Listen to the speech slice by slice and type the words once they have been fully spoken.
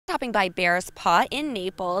Stopping by Bears Paw in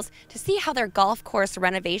Naples to see how their golf course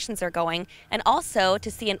renovations are going and also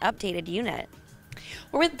to see an updated unit.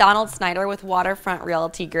 We're with Donald Snyder with Waterfront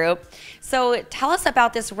Realty Group. So tell us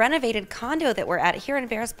about this renovated condo that we're at here in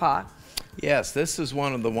Bears Paw. Yes, this is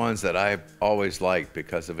one of the ones that I've always liked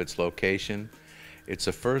because of its location. It's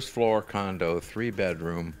a first floor condo,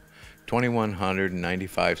 3-bedroom,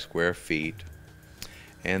 2,195 square feet,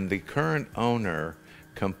 and the current owner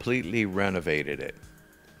completely renovated it.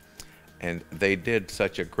 And they did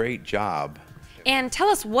such a great job. And tell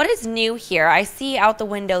us, what is new here? I see out the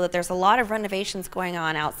window that there's a lot of renovations going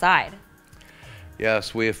on outside.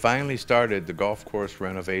 Yes, we have finally started the golf course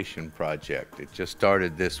renovation project. It just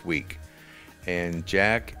started this week. And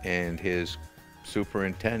Jack and his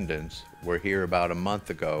superintendents were here about a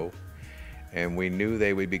month ago, and we knew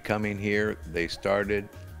they would be coming here.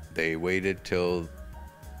 They waited till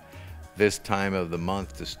this time of the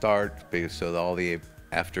month to start, because so all the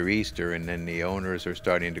after Easter, and then the owners are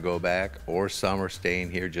starting to go back, or some are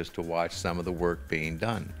staying here just to watch some of the work being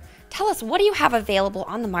done. Tell us, what do you have available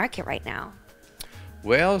on the market right now?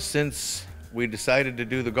 Well, since we decided to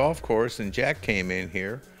do the golf course and Jack came in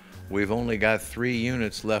here, we've only got 3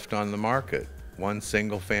 units left on the market. 1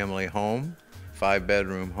 single family home,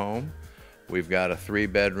 5-bedroom home. We've got a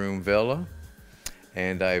 3-bedroom villa,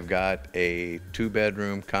 and I've got a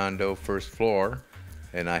 2-bedroom condo first floor,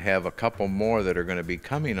 and I have a couple more that are going to be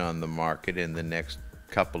coming on the market in the next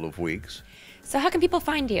couple of weeks. So how can people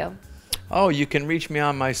find you? Oh, you can reach me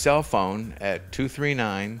on my cell phone at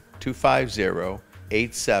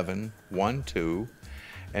 239-250-8712,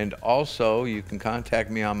 and also you can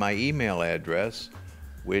contact me on my email address,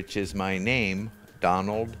 which is my name,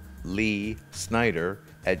 Donald Lee Snyder,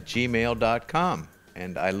 @gmail.com,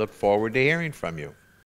 and I look forward to hearing from you.